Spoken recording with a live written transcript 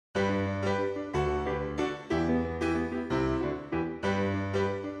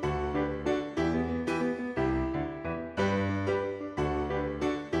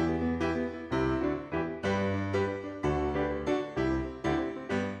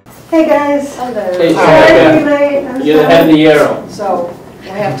Hey guys. Hello. Hey, Sorry to be late. You're the head of the arrow. So we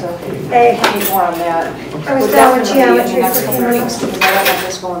have to Hey. need more on that. I was We're down with definitely in the geometry next for couple 3 weeks, weeks. because I don't want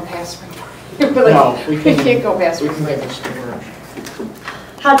this going past spring. We're like, No, we can't go past We spring. can get this to work.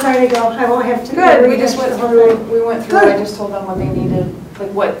 How'd Friday go? I won't have to. Good, we just went through, I Good. just told them what they needed,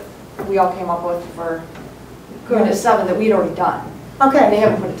 like what we all came up with for Good. Unit 7 that we'd already done. They Okay,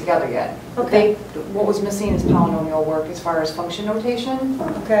 haven't put it together yet. okay, What was missing is polynomial work as far as function notation.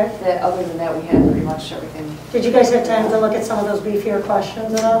 okay. That other than that, we had pretty much everything. Did you guys have time to look at some of those beefier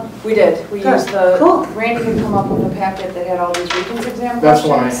questions at all? We did. We Good. used the, Cool. Randy had come up with a packet that had all these Regents exam That's questions.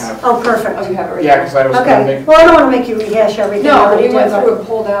 what I have. Oh, Oh, perfect. you have it right Yeah, there. because I was gonna Okay, make, well, I don't want to make you rehash everything. you No, already we went did, through but- and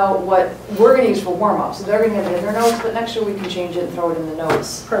pulled out what we're gonna use for warm-ups. So they're gonna have it in their notes, but next year we can change it and throw it in the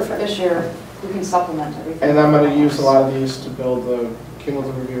notes. Perfect. This year, we can supplement everything. and I'm gonna use a lot of these to build the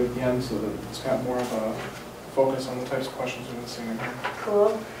cumulative review at the end so that it's got more of a focus on the types of questions we've been seeing in here.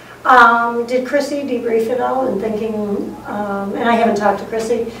 Cool. Did Chrissy debrief it all and thinking, and I haven't talked to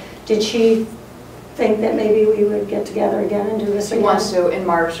Chrissy, did she think that maybe we would get together again and do this She again? wants to in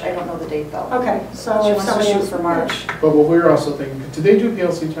March. I don't know the date though. Okay, so She if wants to somebody shoot else. for March. But what we were also thinking, do they do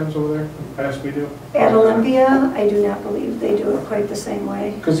PLC times over there? As we do? At Olympia, I do not believe they do it quite the same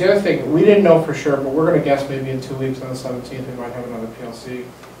way. Because the other thing, we didn't know for sure, but we're gonna guess maybe in 2 weeks on the 17th, we might have another PLC,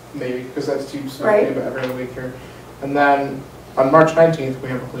 maybe, because that's Steve's Right. every other week here. And then on March 19th, we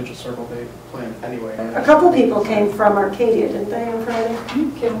have a collegiate circle day planned anyway. A couple people came from Arcadia, didn't they, on Friday?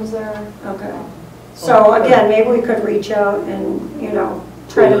 Kim was there. Okay. So again, maybe we could reach out and,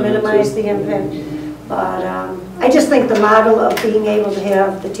 try to minimize the impact. But I just think the model of being able to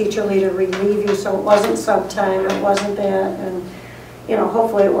have the teacher leader relieve you, so it wasn't sub time, it wasn't that, and,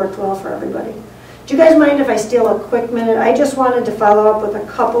 hopefully it worked well for everybody. Do you guys mind if I steal a quick minute? I just wanted to follow up with a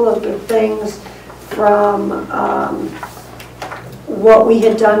couple of the things from what we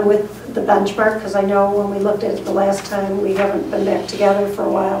had done with the benchmark, because I know when we looked at it the last time, we haven't been back together for a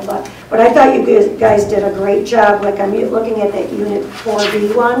while, but I thought you guys did a great job. Like I'm looking at that Unit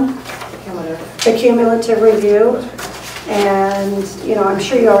 4B one, the cumulative review, and I'm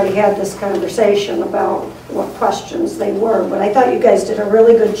sure you already had this conversation about what questions they were, but I thought you guys did a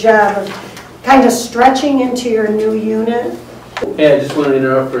really good job of kind of stretching into your new unit. Hey, I just want to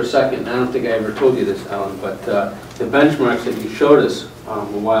interrupt for a second. I don't think I ever told you this, Alan, but the benchmarks that you showed us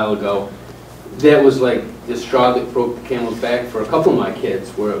a while ago, that was like the straw that broke the camel's back for a couple of my kids,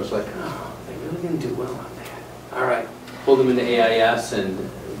 where it was like, oh, they really didn't do well on that. All right, pull them into AIS, and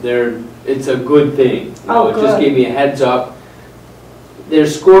it's a good thing. It just gave me a heads up. Their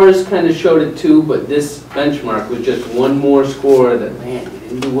scores kind of showed it too, but this benchmark was just one more score that, man, you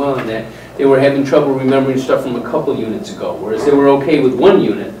didn't do well on that. They were having trouble remembering stuff from a couple units ago, whereas they were okay with 1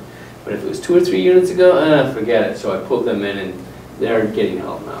 unit. But if it was 2 or 3 units ago, forget it. So I pulled them in, and they're getting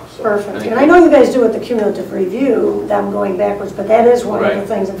help now. So Perfect. And I know you guys do with the cumulative review, them going backwards, but that is one of the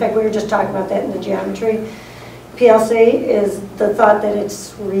things. In fact, we were just talking about that in the geometry. PLC is the thought that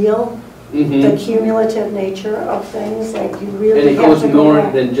it's real, the cumulative nature of things, like you really and it have goes to go more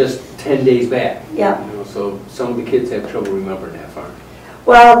back. than just 10 days back. Yeah. So some of the kids have trouble remembering that far.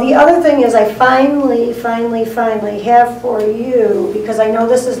 Well, the other thing is I finally have for you, because I know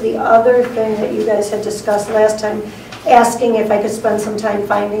this is the other thing that you guys had discussed last time, asking if I could spend some time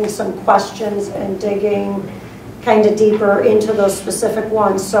finding some questions and digging kind of deeper into those specific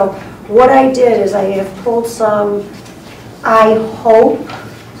ones. So what I did is I have pulled some, I hope,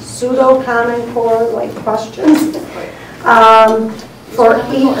 pseudo-common core like questions for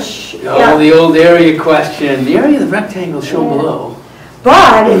each. Oh, the old area question. The area of the rectangle shown below.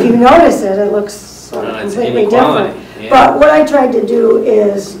 But if you notice it, it looks sort of It's completely inequality. different. Yeah. But what I tried to do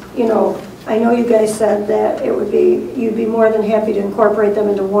is, I know you guys said that you'd be more than happy to incorporate them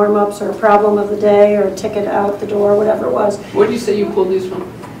into warm-ups or a problem of the day or a ticket out the door, whatever it was. Where did you say you pulled these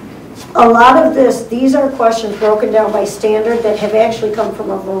from? A lot of these are questions broken down by standard that have actually come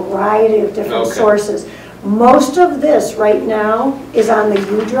from a variety of different sources. Most of this right now is on the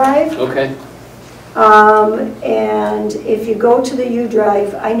U drive. Okay. And if you go to the U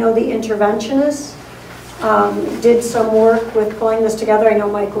drive, I know the interventionists did some work with pulling this together. I know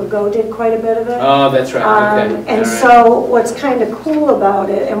Mike Legault did quite a bit of it. Oh, that's right. Okay. And so what's kind of cool about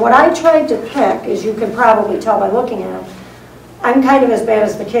it, and what I tried to pick, as you can probably tell by looking at it, I'm kind of as bad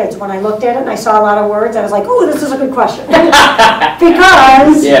as the kids. When I looked at it and I saw a lot of words, I was like, "Ooh, this is a good question."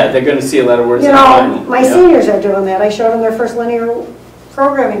 Because yeah, they're going to see a lot of words. My seniors are doing that. I showed them their first linear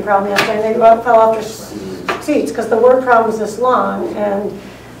programming problem yesterday, and they fell off their seats because the word problem is this long, and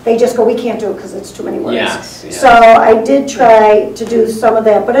they just go, "We can't do it because it's too many words." Yes, yes. So I did try to do some of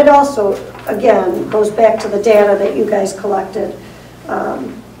that, but it also, again, goes back to the data that you guys collected.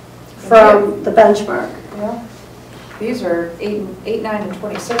 from the benchmark. Yeah. These are 8, 9, and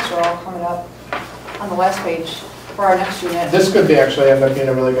 26 are all coming up on the last page for our next unit. This could be actually end up being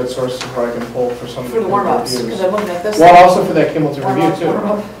a really good source of where I can pull for some of For the warm-ups, reviews. because I'm looking at this. Well, also for that cumulative review Warm-up, too.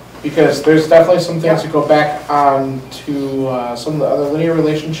 warm-up. Because there's definitely some things to go back on to some of the other linear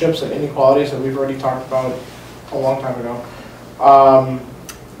relationships and inequalities that we've already talked about a long time ago.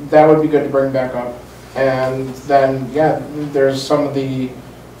 That would be good to bring back up. And then, yeah, there's some of the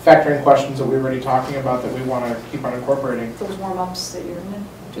factoring questions that we were already talking about that we want to keep on incorporating. Those warm-ups that you're in.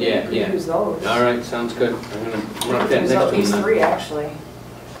 Yeah, We yeah. could use those. All right, sounds good. I'm gonna We mark could that use next at least one. 3, actually.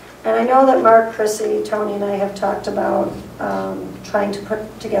 And I know that Mark, Chrissy, Tony, and I have talked about trying to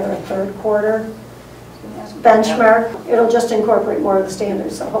put together a third quarter benchmark. It'll just incorporate more of the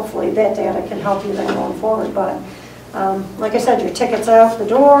standards, so hopefully that data can help you then going forward. But like I said, your tickets out the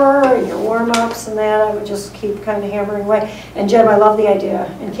door, and your warm-ups and that, I would just keep kind of hammering away. And Jim, I love the idea,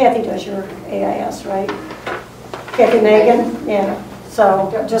 and Kathy does your AIS, right? Kathy Megan, yeah.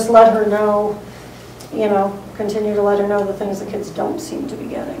 So just let her know, you know, continue to let her know the things the kids don't seem to be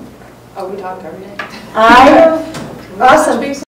getting. Oh, we talk every day. I know. We touch Awesome. base